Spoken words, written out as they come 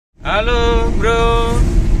Halo bro,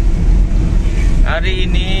 hari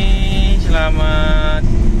ini selamat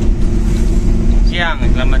siang,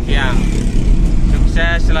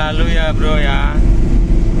 sukses selalu ya bro ya.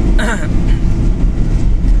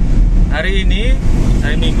 Hari ini,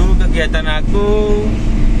 hari Minggu, kegiatan aku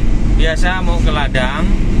biasa mau ke ladang,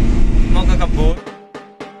 mau ke kebun.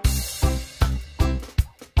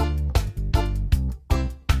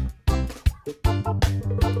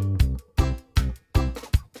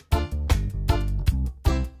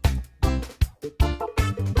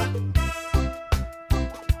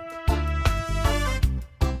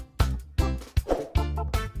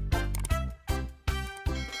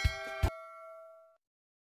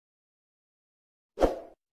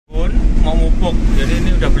 Mau pupuk, jadi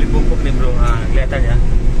ini udah beli pupuk nih bro, nah, kelihatan ya.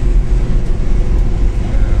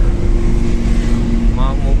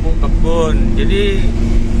 Mau pupuk kebun, jadi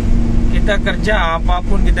kita kerja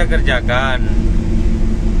apapun kita kerjakan,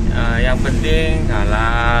 yang penting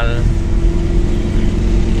halal.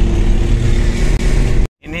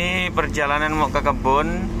 Ini perjalanan mau ke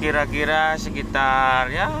kebun kira-kira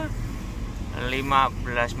sekitar ya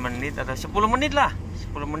 15 menit atau 10 menit lah,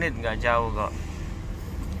 10 menit nggak jauh kok.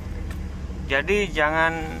 Jadi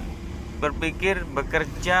jangan berpikir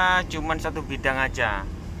bekerja cuman satu bidang aja.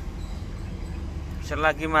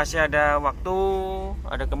 Selagi masih ada waktu,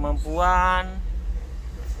 ada kemampuan,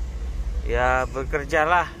 ya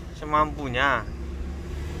bekerjalah semampunya,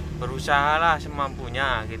 berusahalah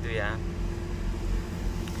semampunya gitu ya.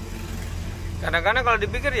 Kadang-kadang kalau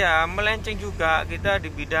dipikir ya melenceng juga, kita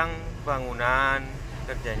di bidang bangunan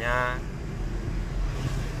kerjanya,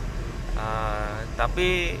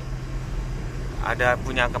 tapi ada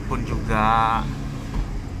punya kebun juga.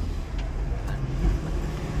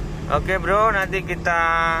 Oke bro, nanti kita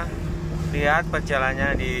lihat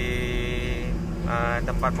perjalanannya di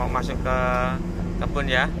tempat mau masuk ke kebun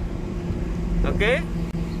ya.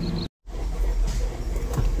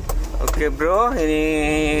 Oke bro, ini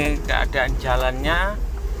keadaan jalannya,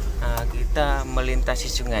 kita melintasi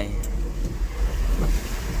sungai.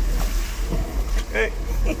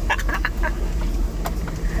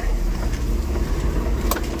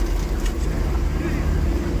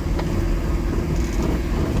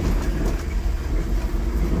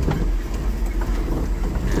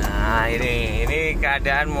 Ini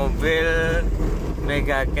keadaan mobil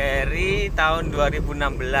Mega Carry tahun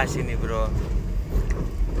 2016 ini bro.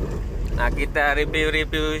 Nah kita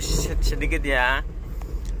review sedikit ya,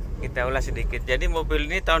 kita ulas sedikit. Jadi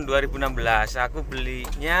mobil ini tahun 2016, aku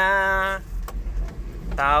belinya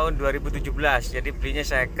tahun 2017, jadi belinya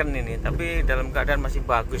second ini, tapi dalam keadaan masih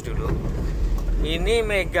bagus dulu. Ini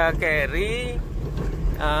Mega Carry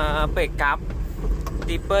pickup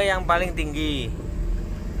tipe yang paling tinggi.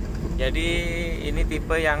 Jadi ini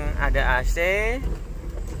tipe yang ada AC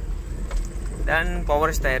dan power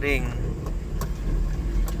steering.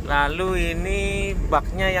 Lalu ini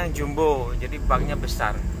baknya yang jumbo, jadi baknya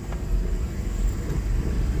besar.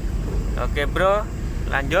 Oke bro,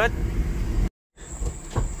 lanjut.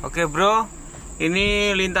 Oke bro,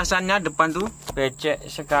 ini lintasannya depan tuh becek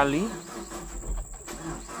sekali.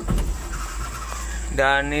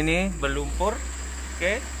 Dan ini berlumpur.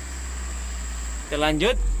 Oke, kita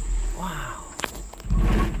lanjut. Wow,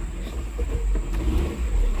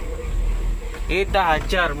 kita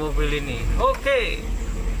hajar mobil ini. Oke,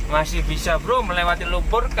 masih bisa bro melewati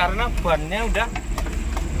lumpur karena bannya udah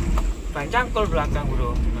ban cangkul belakang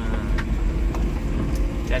bro. Nah,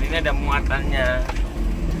 jadi ini ada muatannya.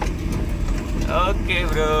 Oke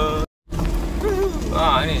bro.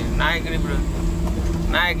 Wah, ini naik ini bro,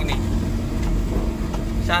 naik ini,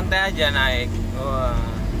 santai aja naik. Wah,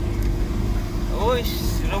 wush,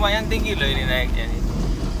 lumayan tinggi loh ini naiknya nih.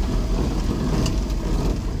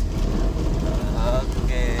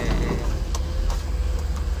 Oke.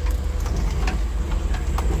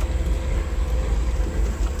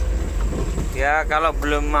 Ya kalau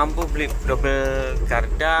belum mampu beli double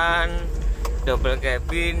gardan, double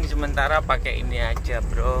cabin, sementara pakai ini aja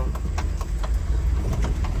bro.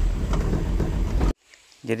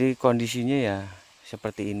 Jadi kondisinya ya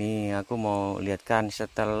seperti ini. Aku mau lihatkan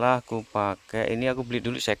setelah aku pakai ini, aku beli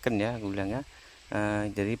dulu second ya, aku bilang ya.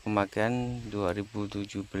 Jadi pemakaian 2017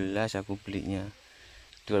 aku belinya,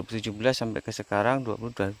 2017 sampai ke sekarang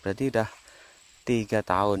 20, berarti udah 3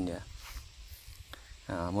 tahun ya.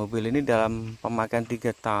 Nah, mobil ini dalam pemakaian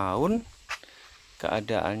 3 tahun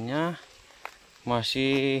keadaannya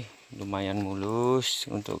masih lumayan mulus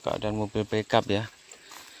untuk keadaan mobil backup ya.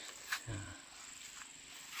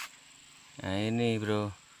 Nah ini bro,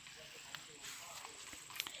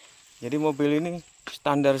 jadi mobil ini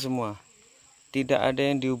standar semua, tidak ada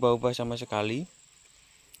yang diubah-ubah sama sekali.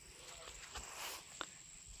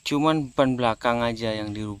 cuman ban belakang aja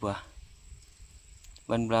yang dirubah.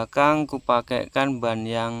 Ban belakang ku pakaikan ban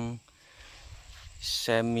yang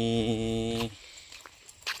semi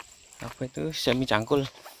cangkul.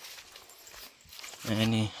 Nah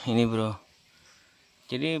ini bro,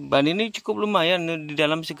 jadi ban ini cukup lumayan, di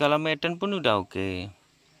dalam segala medan pun udah oke.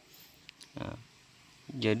 Nah,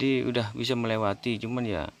 jadi udah bisa melewati, cuman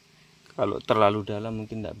ya kalau terlalu dalam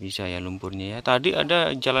mungkin nggak bisa ya lumpurnya ya. Tadi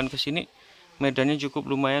ada jalan ke sini medannya cukup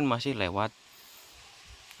lumayan, masih lewat.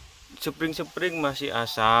 Spring masih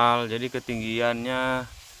asal, jadi ketinggiannya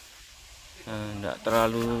enggak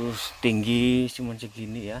terlalu tinggi, cuman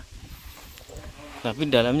segini ya. Tapi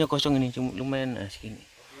dalamnya kosong, ini cuma lumayan segini.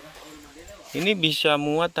 Ini bisa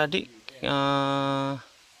muat tadi 20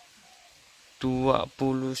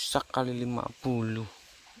 sak kali 50,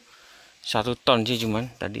 1 ton sih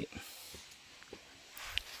cuman tadi.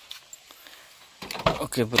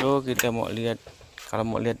 Oke bro, kita mau lihat, kalau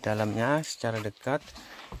mau lihat dalamnya secara dekat.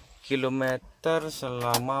 Kilometer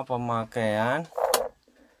selama pemakaian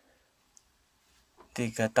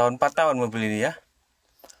 3 tahun 4 tahun mobil ini ya,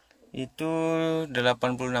 itu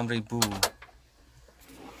 86.000.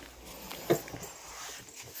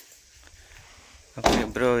 Oke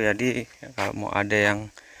bro, jadi kalau mau ada yang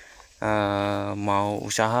mau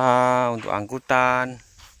usaha untuk angkutan,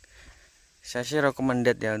 saya sih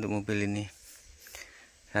recommended ya untuk mobil ini.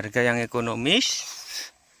 Harga yang ekonomis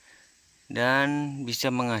dan bisa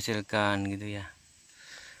menghasilkan gitu ya.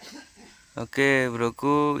 Oke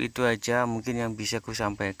broku, itu aja mungkin yang bisa ku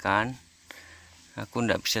sampaikan. Aku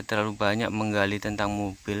ndak bisa terlalu banyak menggali tentang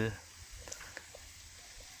mobil.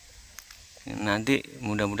 Nanti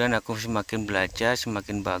mudah-mudahan aku semakin belajar,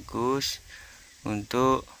 semakin bagus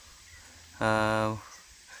untuk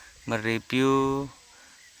mereview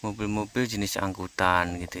mobil-mobil jenis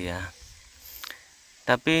angkutan gitu ya.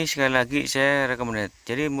 Tapi sekali lagi saya rekomendasi.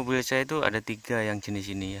 Jadi mobil saya itu ada 3 yang jenis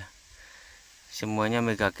ini ya. Semuanya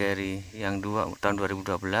mega carry. Yang 2 tahun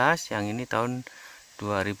 2012, yang ini tahun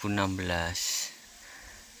 2016.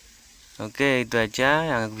 Oke, itu aja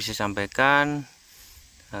yang aku bisa sampaikan.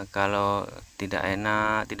 Kalau tidak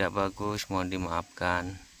enak, tidak bagus, mohon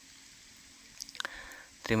dimaafkan.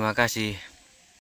 Terima kasih.